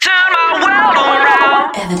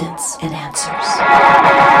Evidence and Answers.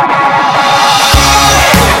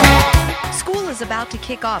 School is about to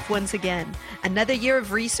kick off once again. Another year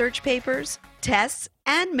of research papers, tests,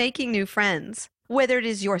 and making new friends. Whether it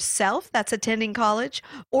is yourself that's attending college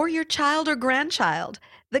or your child or grandchild,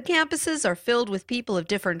 the campuses are filled with people of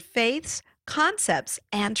different faiths, concepts,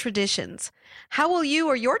 and traditions. How will you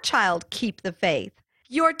or your child keep the faith?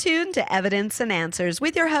 You're tuned to Evidence and Answers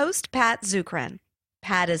with your host, Pat Zucran.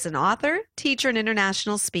 Pat is an author, teacher, and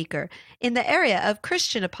international speaker in the area of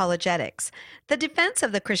Christian apologetics, the defense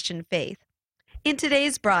of the Christian faith. In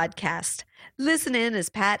today's broadcast, listen in as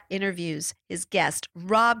Pat interviews his guest,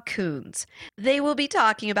 Rob Koons. They will be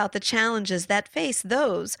talking about the challenges that face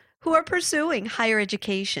those who are pursuing higher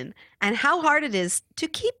education and how hard it is to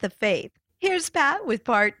keep the faith. Here's Pat with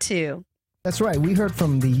part 2. That's right. We heard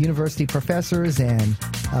from the university professors and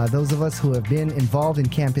those of us who have been involved in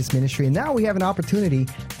campus ministry. And now we have an opportunity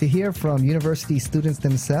to hear from university students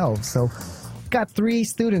themselves. So got 3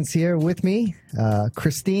 students here with me.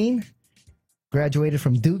 Christine graduated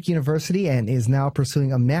from Duke University and is now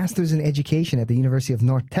pursuing a master's in education at the University of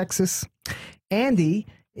North Texas. Andy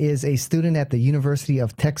is a student at the University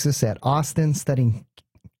of Texas at Austin studying,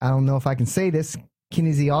 I don't know if I can say this,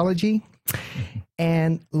 kinesiology.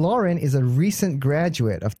 And Lauren is a recent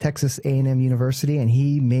graduate of Texas A&M University, and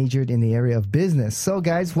he majored in the area of business. So,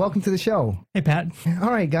 guys, welcome to the show. Hey, Pat.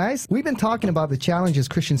 All right, guys. We've been talking about the challenges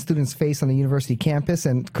Christian students face on the university campus.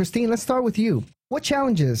 And, Christine, let's start with you. What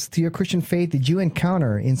challenges to your Christian faith did you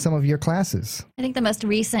encounter in some of your classes? I think the most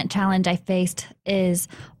recent challenge I faced is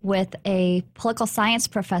with a political science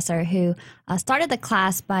professor who started the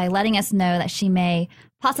class by letting us know that she may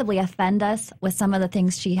possibly offend us with some of the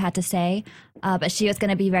things she had to say, but she was going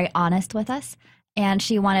to be very honest with us, and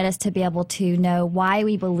she wanted us to be able to know why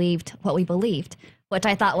we believed what we believed, which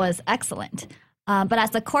I thought was excellent. But as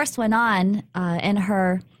the course went on, in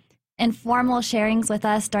her informal sharings with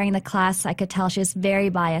us during the class, I could tell she was very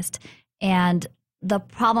biased, and the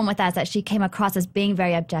problem with that is that she came across as being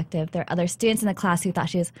very objective. There are other students in the class who thought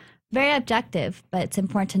she was very objective, but it's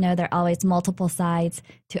important to know there are always multiple sides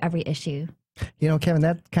to every issue. You know, Kevin,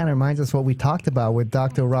 that kind of reminds us what we talked about with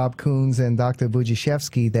Dr. Rob Koons and Dr.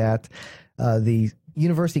 Budziszewski, that the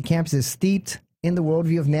university campus is steeped in the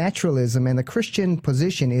worldview of naturalism, and the Christian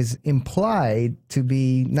position is implied to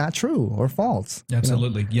be not true or false.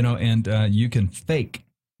 Absolutely. And you can fake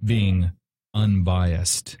being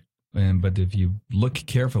unbiased. But if you look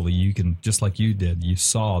carefully, you can, just like you did, you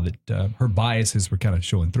saw that her biases were kind of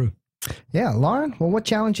showing through. Yeah. Lauren, well, what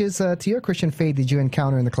challenges to your Christian faith did you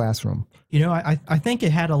encounter in the classroom? I think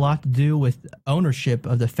it had a lot to do with ownership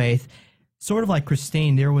of the faith. Sort of like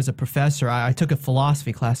Christine, there was a professor. I took a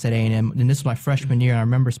philosophy class at A&M, and this was my freshman year. And I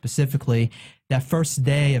remember specifically that first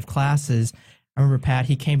day of classes, I remember, Pat,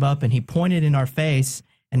 he came up and he pointed in our face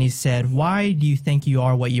and he said, "Why do you think you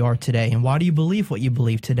are what you are today? And why do you believe what you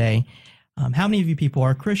believe today? How many of you people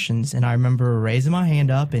are Christians?" And I remember raising my hand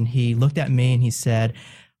up, and he looked at me and he said,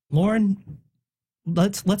 "Lauren,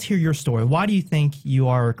 let's hear your story. Why do you think you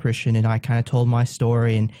are a Christian?" And I kind of told my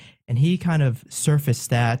story, and he kind of surfaced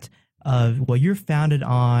that of, well, you're founded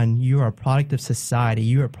on, you're a product of society,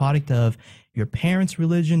 you're a product of your parents'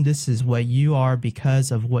 religion, this is what you are because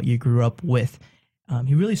of what you grew up with.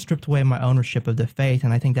 He really stripped away my ownership of the faith,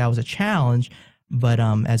 and I think that was a challenge. But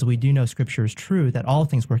as we do know, Scripture is true, that all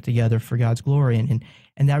things work together for God's glory,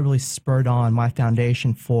 and that really spurred on my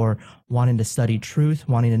foundation for wanting to study truth,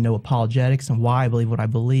 wanting to know apologetics, and why I believe what I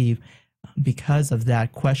believe. Because of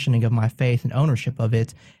that questioning of my faith and ownership of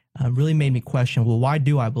it, really made me question, well, why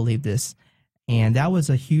do I believe this? And that was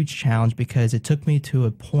a huge challenge because it took me to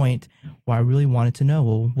a point where I really wanted to know,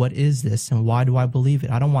 well, what is this and why do I believe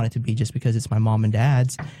it? I don't want it to be just because it's my mom and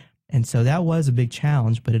dad's. And so that was a big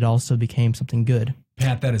challenge, but it also became something good.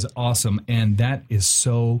 Pat, that is awesome, and that is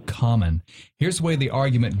so common. Here's the way the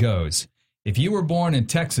argument goes. If you were born in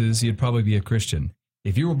Texas, you'd probably be a Christian.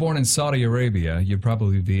 If you were born in Saudi Arabia, you'd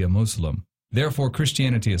probably be a Muslim. Therefore,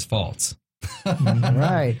 Christianity is false.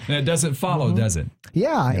 Right. And it doesn't follow, does it?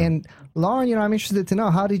 Yeah. And Lauren, I'm interested to know,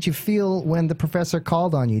 how did you feel when the professor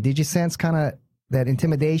called on you? Did you sense kind of that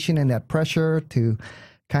intimidation and that pressure to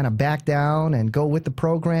kind of back down and go with the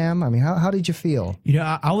program? I mean, how did you feel?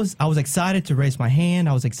 I was excited to raise my hand.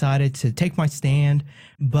 I was excited to take my stand.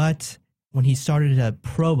 But when he started to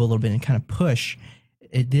probe a little bit and kind of push,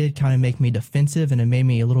 it did kind of make me defensive, and it made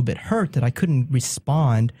me a little bit hurt that I couldn't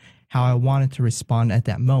respond how I wanted to respond at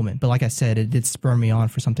that moment. But like I said, it did spur me on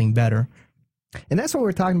for something better. And that's what we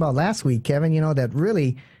were talking about last week, Kevin, that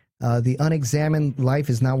really the unexamined life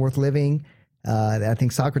is not worth living. I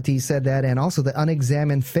think Socrates said that. And also the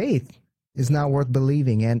unexamined faith is not worth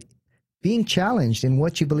believing. And being challenged in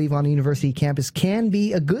what you believe on a university campus can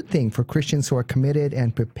be a good thing for Christians who are committed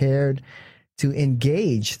and prepared to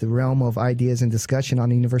engage the realm of ideas and discussion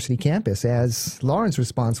on a university campus, as Lauren's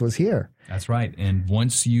response was here. That's right. And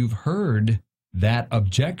once you've heard that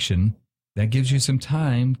objection, that gives you some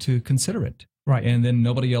time to consider it. Right. And then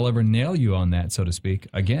nobody will ever nail you on that, so to speak,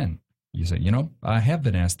 again. You say, I have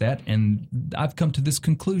been asked that, and I've come to this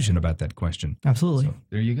conclusion about that question. Absolutely. So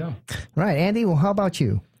there you go. Right. Andy, well, how about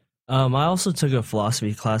you? I also took a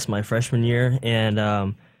philosophy class my freshman year, and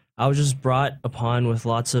I was just brought upon with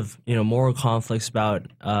lots of moral conflicts about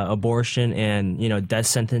abortion and death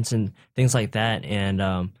sentence and things like that. And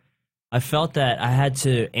I felt that I had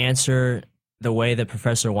to answer the way the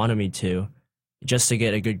professor wanted me to, just to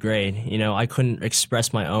get a good grade. I couldn't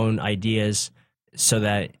express my own ideas so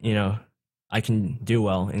that I can do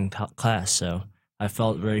well in class. So I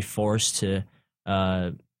felt very forced to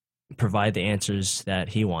provide the answers that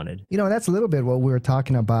he wanted. That's a little bit what we were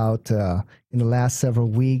talking about in the last several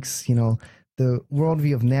weeks. The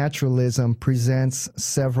worldview of naturalism presents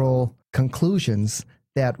several conclusions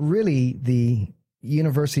that really the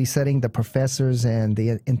university setting, the professors, and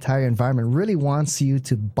the entire environment really wants you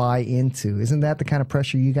to buy into. Isn't that the kind of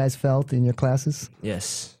pressure you guys felt in your classes?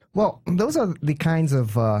 Yes. Well, those are the kinds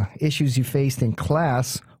of issues you faced in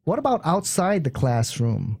class. What about outside the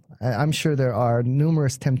classroom? I'm sure there are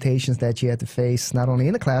numerous temptations that you had to face, not only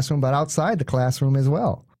in the classroom, but outside the classroom as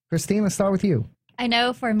well. Christine, let's start with you. I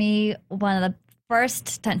know for me, one of the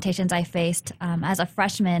first temptations I faced as a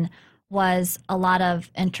freshman was a lot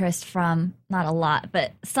of interest from, not a lot,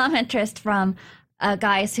 but some interest from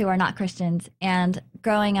guys who are not Christians. And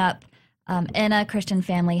growing up in a Christian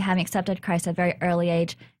family, having accepted Christ at a very early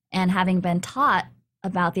age, and having been taught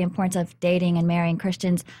about the importance of dating and marrying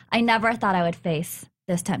Christians, I never thought I would face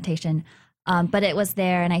this temptation. But it was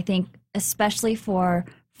there, and I think especially for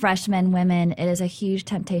freshman women, it is a huge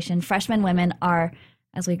temptation. Freshman women are,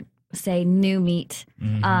 as we say, new meat.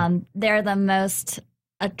 Mm-hmm. They're the most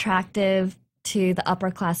attractive to the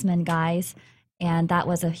upperclassmen guys, and that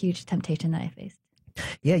was a huge temptation that I faced.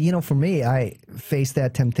 Yeah, for me, I faced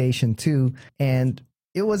that temptation too, and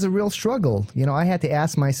it was a real struggle. I had to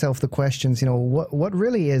ask myself the questions, what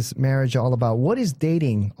really is marriage all about? What is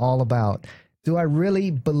dating all about? Do I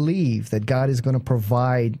really believe that God is going to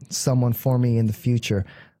provide someone for me in the future?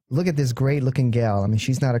 Look at this great looking gal. I mean,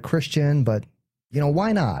 she's not a Christian, but,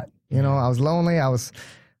 why not? I was lonely. I was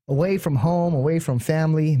away from home, away from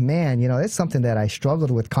family. Man, it's something that I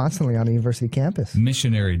struggled with constantly on a university campus.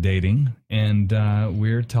 Missionary dating, and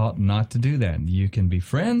we're taught not to do that. You can be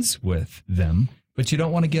friends with them, but you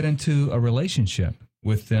don't want to get into a relationship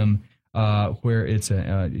with them where it's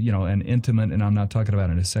an intimate, and I'm not talking about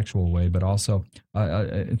in a sexual way, but also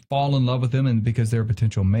fall in love with them and because they're a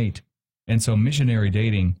potential mate. And so missionary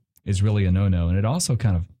dating is really a no-no, and it also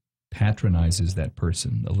kind of patronizes that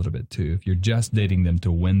person a little bit too. If you're just dating them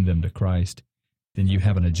to win them to Christ, then you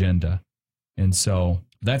have an agenda. And so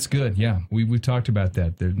that's good. Yeah, we've talked about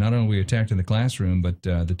that. They're not only attacked in the classroom, but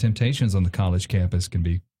the temptations on the college campus can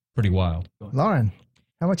be pretty wild. Lauren,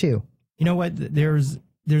 how about you? You know what? There's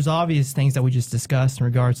obvious things that we just discussed in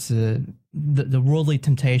regards to the worldly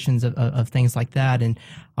temptations of things like that, and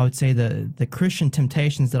I would say the Christian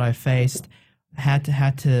temptations that I faced had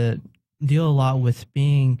to deal a lot with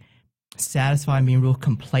being satisfied, being real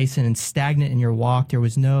complacent and stagnant in your walk. There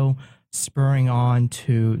was no spurring on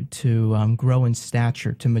to grow in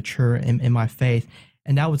stature, to mature in my faith,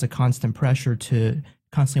 and that was a constant pressure to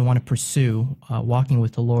constantly want to pursue walking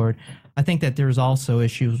with the Lord. I think that there's also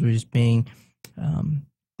issues with just being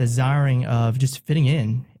desiring of just fitting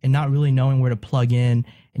in and not really knowing where to plug in,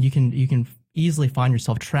 and you can easily find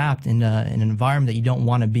yourself trapped in an environment that you don't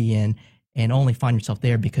want to be in, and only find yourself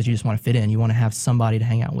there because you just want to fit in. You want to have somebody to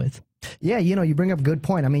hang out with. Yeah, you bring up a good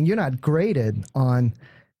point. I mean, you're not graded on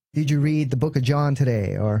did you read the book of John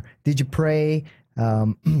today, or did you pray,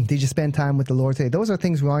 did you spend time with the Lord today? Those are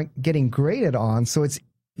things we aren't getting graded on, so it's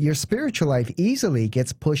your spiritual life easily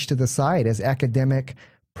gets pushed to the side as academic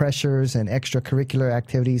pressures and extracurricular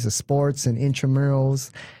activities of sports and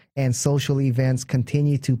intramurals and social events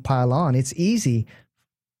continue to pile on. It's easy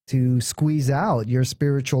to squeeze out your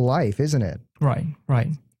spiritual life, isn't it? Right.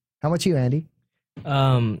 How about you, Andy?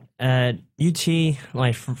 At UT,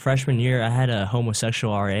 my freshman year, I had a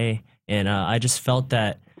homosexual RA, and I just felt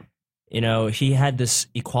that, he had this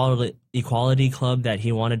equality club that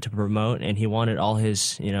he wanted to promote, and he wanted all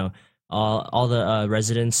his, all the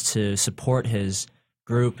residents to support his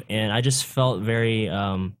group, and I just felt very,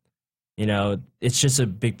 it's just a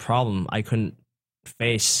big problem I couldn't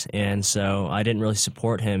face, and so I didn't really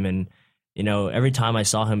support him, and every time I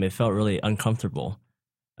saw him, it felt really uncomfortable.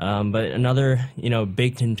 But another,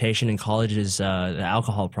 big temptation in college is the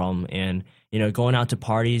alcohol problem. And, going out to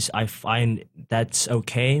parties, I find that's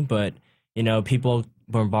okay. But, people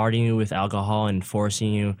bombarding you with alcohol and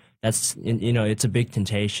forcing you, it's a big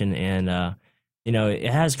temptation. And,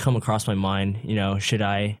 it has come across my mind, should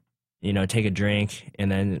I, take a drink?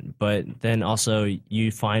 But then also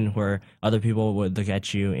you find where other people would look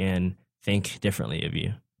at you and think differently of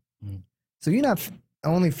you. So you not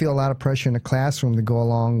only feel a lot of pressure in the classroom to go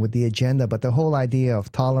along with the agenda, but the whole idea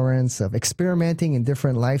of tolerance, of experimenting in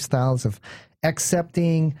different lifestyles, of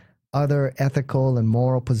accepting other ethical and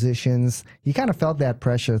moral positions. You kind of felt that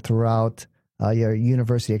pressure throughout your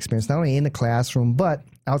university experience, not only in the classroom, but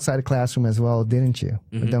outside the classroom as well, didn't you?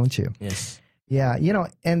 Or don't you? Yes. Yeah,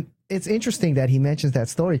 and it's interesting that he mentions that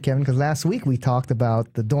story, Kevin, because last week we talked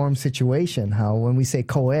about the dorm situation, how when we say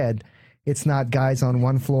co-ed, it's not guys on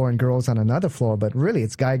one floor and girls on another floor, but really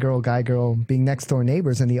it's guy, girl being next door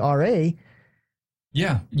neighbors. And the RA.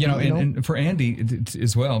 Yeah, and for Andy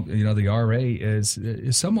as well, the RA is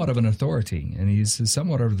somewhat of an authority, and he's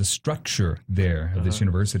somewhat of the structure there of this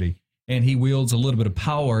university. And he wields a little bit of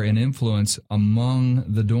power and influence among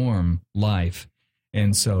the dorm life.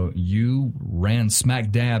 And so you ran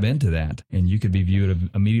smack dab into that, and you could be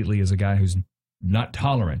viewed immediately as a guy who's not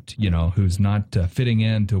tolerant, who's not fitting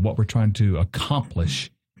into what we're trying to accomplish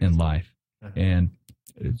in life. And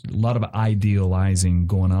a lot of idealizing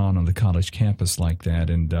going on the college campus like that.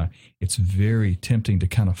 And it's very tempting to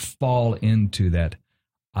kind of fall into that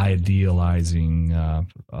idealizing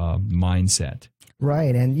mindset.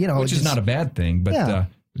 Right. And, which is not a bad thing, but it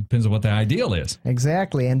depends on what the ideal is.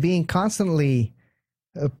 Exactly. And being constantly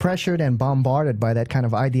pressured and bombarded by that kind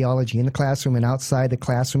of ideology in the classroom and outside the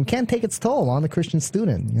classroom can take its toll on the Christian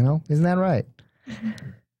student, Isn't that right?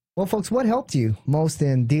 Well, folks, what helped you most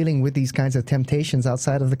in dealing with these kinds of temptations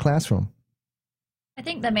outside of the classroom? I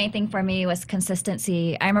think the main thing for me was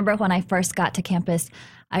consistency. I remember when I first got to campus,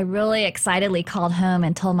 I really excitedly called home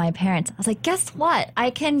and told my parents, I was like, guess what? I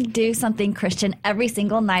can do something Christian every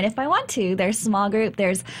single night if I want to. There's small group,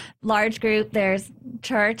 there's large group, there's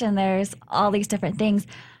church, and there's all these different things.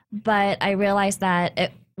 But I realized that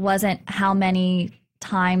it wasn't how many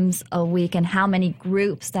times a week and how many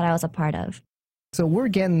groups that I was a part of. So we're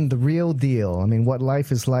getting the real deal. I mean, what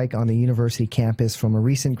life is like on the university campus from a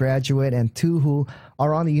recent graduate and two who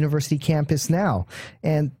are on the university campus now.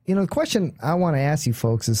 And, the question I want to ask you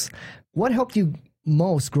folks is, what helped you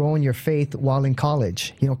most grow in your faith while in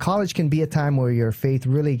college? College can be a time where your faith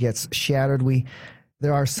really gets shattered.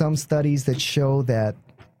 There are some studies that show that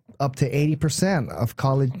up to 80% of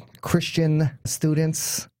college Christian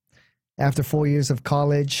students after 4 years of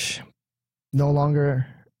college no longer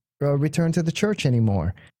return to the church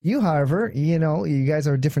anymore. You, however, you guys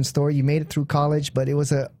are a different story. You made it through college, but it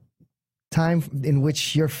was a time in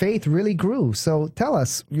which your faith really grew. So tell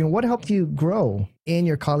us, what helped you grow in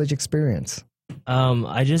your college experience?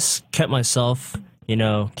 I just kept myself,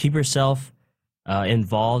 keep yourself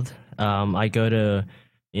involved. I go to,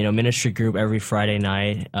 ministry group every Friday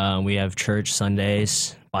night. We have church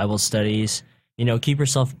Sundays, Bible studies. Keep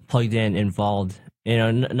yourself plugged in, involved.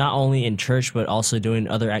 Not only in church, but also doing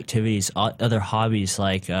other activities, other hobbies.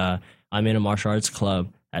 Like I'm in a martial arts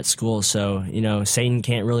club at school. So, Satan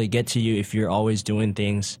can't really get to you if you're always doing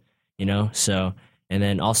things, So, and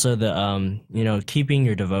then also the, keeping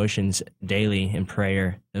your devotions daily in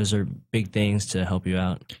prayer. Those are big things to help you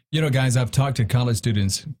out. Guys, I've talked to college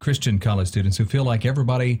students, Christian college students, who feel like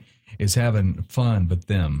everybody is having fun but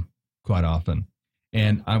them quite often.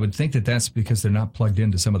 And I would think that that's because they're not plugged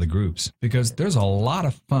into some of the groups, because there's a lot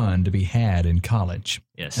of fun to be had in college.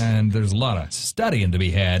 Yes. And there's a lot of studying to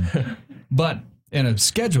be had, and a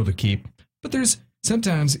schedule to keep. But there's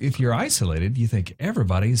sometimes if you're isolated, you think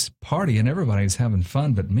everybody's partying, everybody's having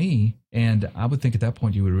fun but me. And I would think at that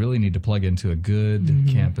point you would really need to plug into a good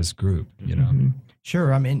campus group,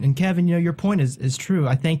 Sure. I mean, and Kevin, your point is true.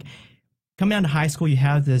 I think coming out of high school, you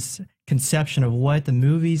have this conception of what the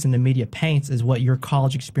movies and the media paints is what your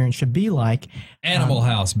college experience should be like. Animal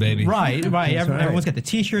House, baby. Right. Everyone's got the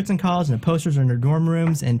T-shirts in college and the posters are in their dorm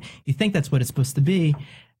rooms, and you think that's what it's supposed to be.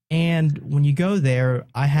 And when you go there,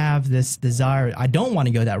 I have this desire. I don't want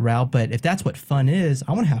to go that route, but if that's what fun is,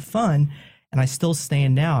 I want to have fun, and I still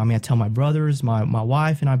stand now. I mean, I tell my brothers, my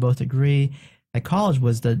wife, and I both agree that college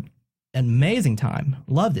was an amazing time.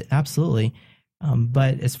 Loved it, absolutely.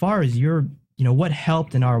 But as far as what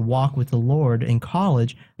helped in our walk with the Lord in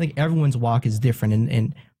college, I think everyone's walk is different,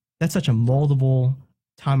 and that's such a moldable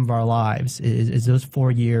time of our lives is those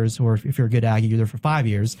 4 years, or if you're a good Aggie, you're there for 5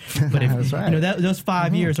 years. But if, That's right. those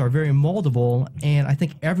 5 years are very moldable, and I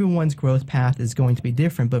think everyone's growth path is going to be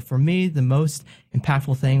different. But for me, the most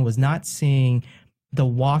impactful thing was not seeing the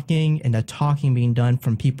walking and the talking being done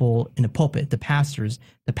from people in the pulpit, the pastors,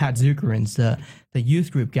 the Pat Zuckerins, the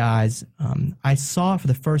youth group guys. I saw for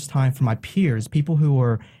the first time from my peers, people who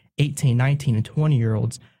were 18, 19, and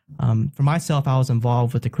 20-year-olds. For myself, I was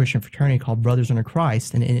involved with a Christian fraternity called Brothers Under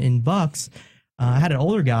Christ. And in Bucks, I had an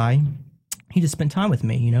older guy. He just spent time with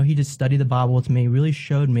me. He just studied the Bible with me, really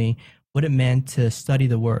showed me what it meant to study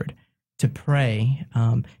the Word, to pray,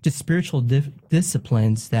 just spiritual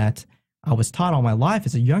disciplines that I was taught all my life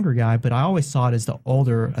as a younger guy, but I always saw it as the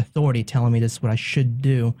older authority telling me this is what I should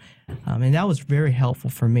do. And that was very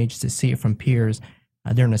helpful for me just to see it from peers.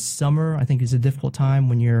 During the summer, I think is a difficult time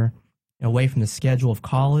when you're away from the schedule of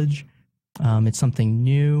college. It's something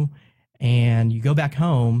new, and you go back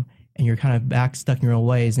home and you're kind of back stuck in your own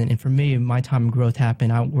ways. And for me, my time of growth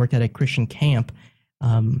happened. I worked at a Christian camp,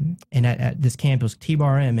 and at this camp it was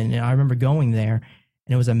T-Bar-M, and I remember going there,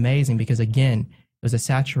 and it was amazing because, again, it was a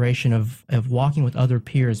saturation of walking with other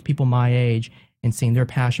peers, people my age, and seeing their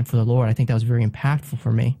passion for the Lord. I think that was very impactful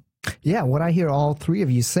for me. Yeah, what I hear all three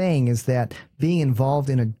of you saying is that being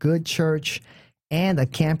involved in a good church and a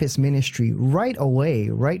campus ministry right away,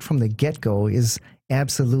 right from the get-go, is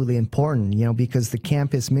absolutely important, because the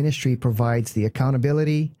campus ministry provides the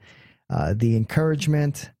accountability, the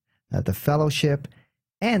encouragement, the fellowship,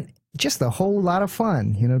 and just a whole lot of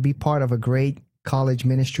fun, to be part of a great college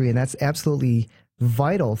ministry. And that's absolutely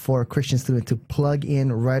vital for a Christian student to plug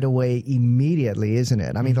in right away immediately, isn't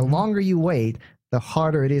it? I mean, the longer you wait, the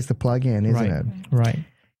harder it is to plug in, isn't it? Right.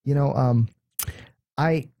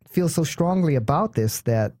 I feel so strongly about this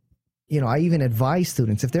that, I even advise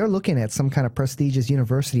students, if they're looking at some kind of prestigious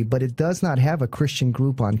university, but it does not have a Christian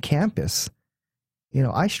group on campus,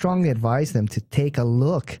 I strongly advise them to take a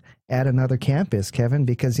look at another campus, Kevin,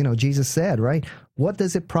 because, Jesus said, right, what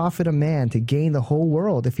does it profit a man to gain the whole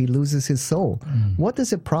world if he loses his soul? What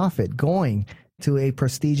does it profit going to a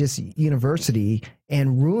prestigious university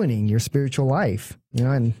and ruining your spiritual life?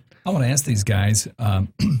 And I want to ask these guys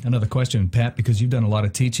another question, Pat, because you've done a lot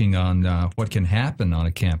of teaching on what can happen on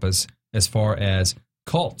a campus as far as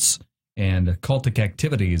cults and cultic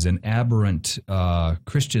activities and aberrant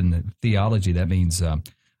Christian theology. That means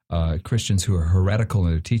Christians who are heretical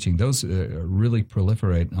in their teaching. Those really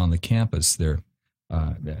proliferate on the campus.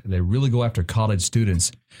 They really go after college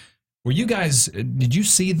students. Were you guys, did you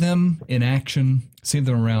see them in action, see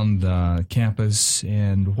them around campus,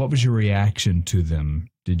 and what was your reaction to them?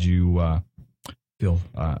 Did you feel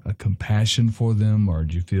a compassion for them, or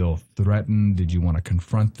did you feel threatened? Did you want to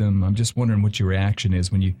confront them? I'm just wondering what your reaction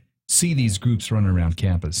is when you see these groups running around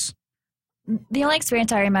campus. The only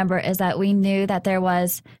experience I remember is that we knew that there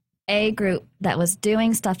was a group that was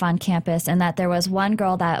doing stuff on campus, and that there was one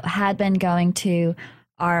girl that had been going to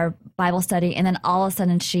our Bible study, and then all of a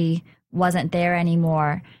sudden she wasn't there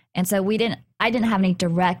anymore. And so I didn't have any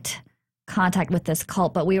direct contact with this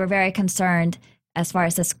cult, but we were very concerned as far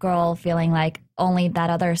as this girl feeling like only that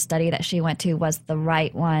other study that she went to was the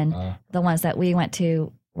right one. The ones that we went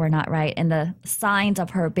to were not right. And the signs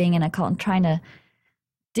of her being in a cult and trying to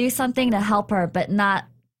do something to help her, but not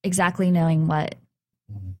exactly knowing what.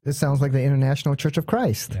 This sounds like the International Church of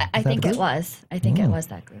Christ. I think it was. I think it was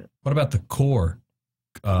that group. What about the core?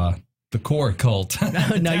 The core cult.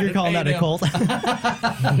 No, you're calling that a cult.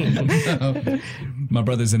 My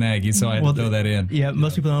brother's an Aggie, so I had to throw that in. Yeah,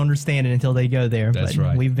 most people don't understand it until they go there. That's but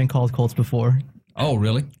right. We've been called cults before. Oh,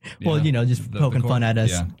 really? Well, just poking fun at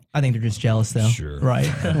us. Yeah. I think they're just jealous, though. Sure.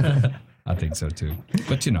 Right. I think so, too.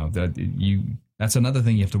 But, that's another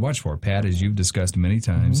thing you have to watch for, Pat, as you've discussed many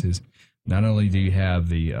times, is not only do you have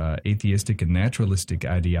the atheistic and naturalistic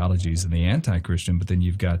ideologies and the anti-Christian, but then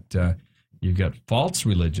you've got false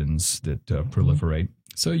religions that proliferate.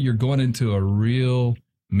 So you're going into a real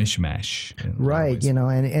mishmash. Right,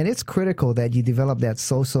 and it's critical that you develop that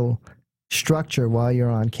social structure while you're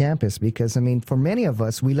on campus because, for many of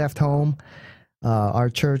us, we left home, our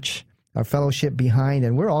church, our fellowship behind,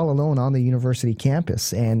 and we're all alone on the university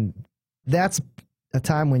campus. And that's a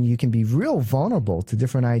time when you can be real vulnerable to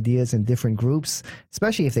different ideas and different groups,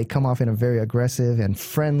 especially if they come off in a very aggressive and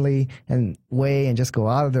friendly way and just go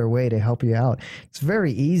out of their way to help you out. It's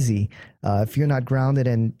very easy if you're not grounded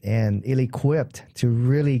and ill-equipped to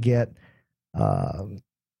really get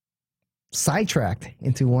sidetracked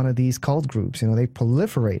into one of these cult groups. They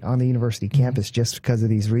proliferate on the university campus just because of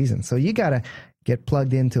these reasons. So you got to get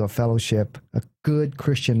plugged into a fellowship, a good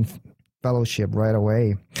Christian fellowship right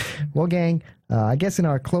away. Well, gang, I guess in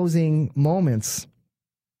our closing moments,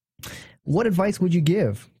 What advice would you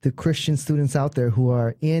give to Christian students out there who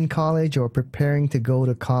are in college or preparing to go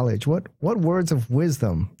to college? What words of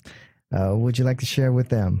wisdom would you like to share with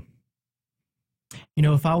them? You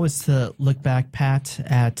know, if I was to look back, Pat,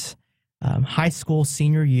 at high school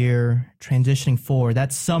senior year, transitioning forward,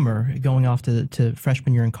 that summer, going off to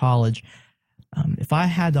freshman year in college, if I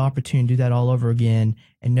had the opportunity to do that all over again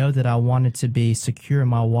and know that I wanted to be secure in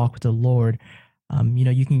my walk with the Lord, you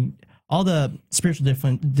know, you can, all the spiritual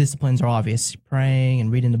disciplines are obvious, praying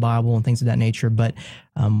and reading the Bible and things of that nature. But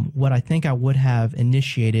what I think I would have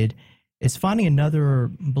initiated is finding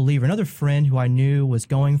another believer, another friend who I knew was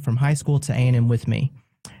going from high school to A&M with me,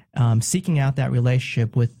 seeking out that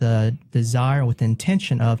relationship with the desire, with the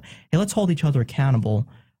intention of, hey, let's hold each other accountable.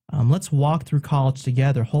 Let's walk through college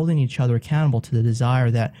together, holding each other accountable to the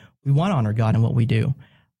desire that we want to honor God in what we do.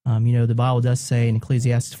 You know, the Bible does say in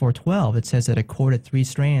Ecclesiastes 4:12, it says that a cord at 3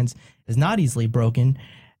 strands is not easily broken.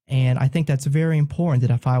 And I think that's very important,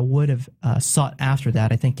 that if I would have sought after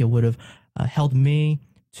that, I think it would have held me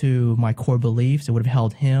to my core beliefs. It would have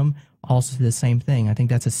held him also to the same thing. I think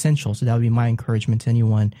that's essential. So that would be my encouragement to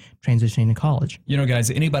anyone transitioning to college. You know, guys,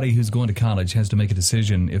 anybody who's going to college has to make a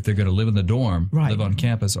decision if they're going to live in the dorm, Right. live on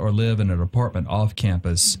campus, or live in an apartment off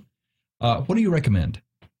campus. What do you recommend?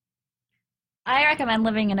 I recommend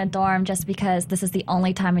living in a dorm just because this is the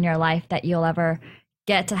only time in your life that you'll ever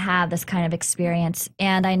get to have this kind of experience.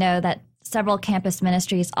 And I know that several campus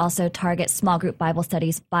ministries also target small group Bible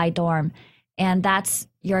studies by dorm. And that's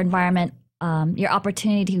your environment, your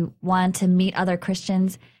opportunity to meet other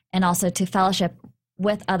Christians and also to fellowship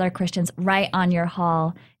with other Christians right on your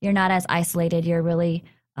hall. You're not as isolated. You're really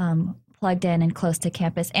plugged in and close to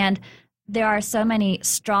campus. And there are so many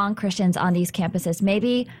strong Christians on these campuses.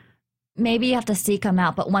 Maybe you have to seek them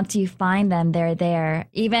out, but once you find them, they're there,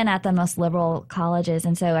 even at the most liberal colleges.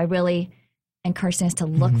 And so I really encourage students to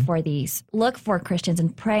look for Christians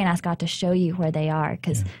and pray and ask God to show you where they are,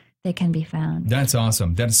 because they can be found. That's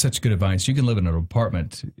awesome. That is such good advice. You can live in an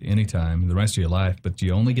apartment anytime, the rest of your life, but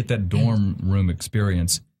you only get that dorm room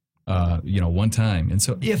experience, one time. And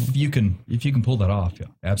so if you can pull that off,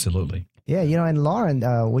 absolutely. Yeah, you know, and Lauren,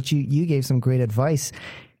 what you gave some great advice.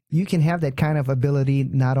 You can have that kind of ability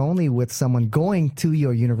not only with someone going to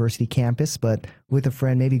your university campus, but with a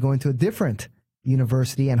friend maybe going to a different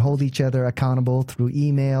university, and hold each other accountable through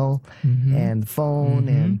email and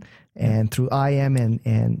phone and through IM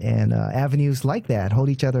and avenues like that. Hold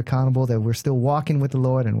each other accountable that we're still walking with the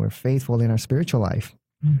Lord and we're faithful in our spiritual life.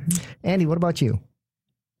 Andy, what about you?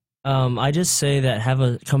 I just say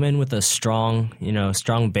that come in with a strong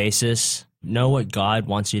basis. Know what God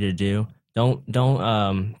wants you to do. Don't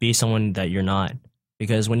be someone that you're not,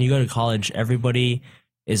 because when you go to college,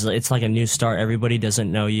 it's like a new start. Everybody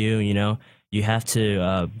doesn't know you. You have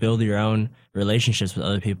to build your own relationships with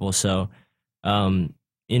other people. So,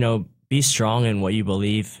 be strong in what you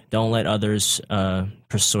believe. Don't let others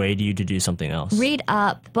persuade you to do something else. Read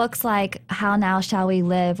up books like How Now Shall We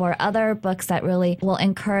Live, or other books that really will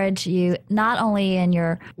encourage you not only in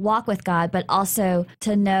your walk with God, but also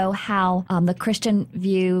to know how the Christian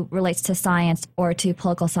view relates to science or to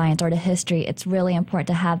political science or to history. It's really important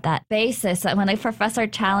to have that basis, that when a professor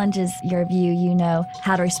challenges your view, you know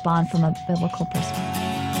how to respond from a biblical perspective.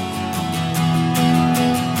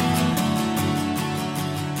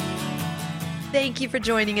 Thank you for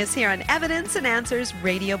joining us here on Evidence and Answers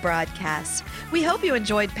radio broadcast. We hope you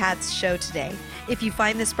enjoyed Pat's show today. If you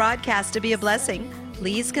find this broadcast to be a blessing,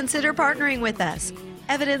 please consider partnering with us.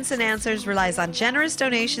 Evidence and Answers relies on generous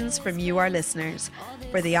donations from you, our listeners.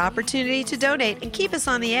 For the opportunity to donate and keep us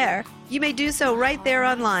on the air, you may do so right there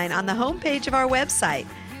online on the homepage of our website.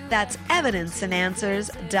 That's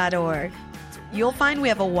evidenceandanswers.org. You'll find we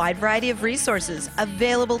have a wide variety of resources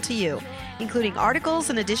available to you, including articles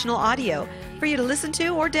and additional audio for you to listen to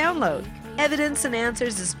or download. Evidence and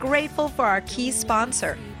Answers is grateful for our key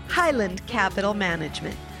sponsor, Highland Capital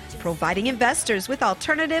Management, providing investors with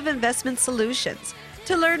alternative investment solutions.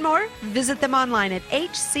 To learn more, visit them online at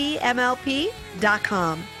hcmlp.com.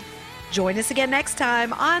 Join us again next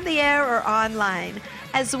time on the air or online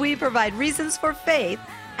as we provide reasons for faith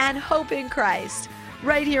and hope in Christ,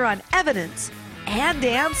 right here on Evidence and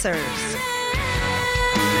Answers.